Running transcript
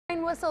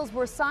Train whistles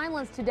were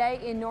silenced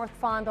today in North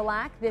Fond du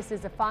Lac. This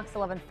is a Fox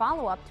 11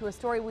 follow-up to a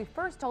story we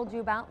first told you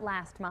about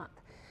last month.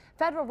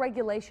 Federal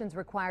regulations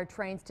require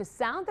trains to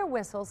sound their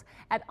whistles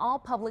at all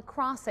public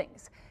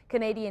crossings.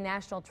 Canadian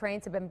National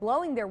Trains have been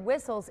blowing their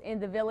whistles in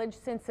the village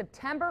since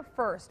September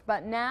 1st,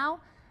 but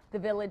now the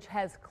village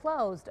has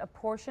closed a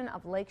portion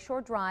of Lakeshore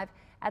Drive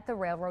at the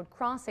railroad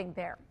crossing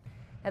there.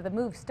 Now, the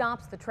move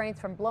stops the trains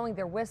from blowing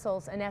their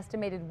whistles an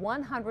estimated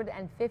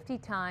 150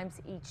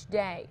 times each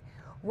day.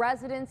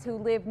 Residents who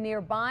live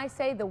nearby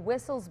say the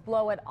whistles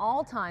blow at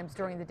all times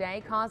during the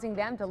day, causing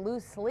them to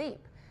lose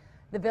sleep.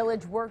 The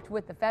village worked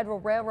with the Federal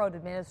Railroad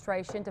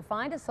Administration to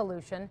find a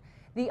solution.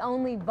 The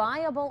only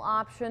viable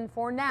option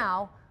for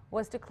now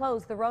was to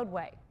close the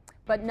roadway.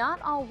 But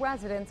not all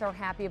residents are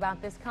happy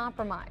about this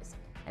compromise,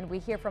 and we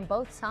hear from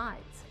both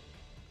sides.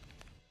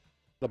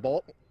 The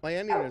boat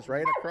landing is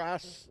right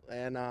across,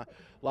 and a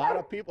lot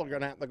of people are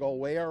going to have to go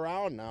way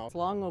around now. It's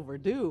long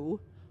overdue.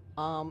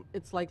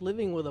 It's like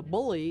living with a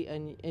bully,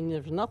 and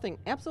there's nothing,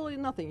 absolutely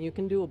nothing you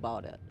can do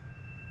about it.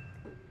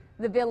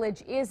 The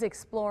village is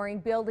exploring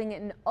building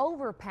an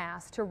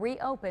overpass to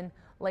reopen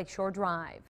Lakeshore Drive.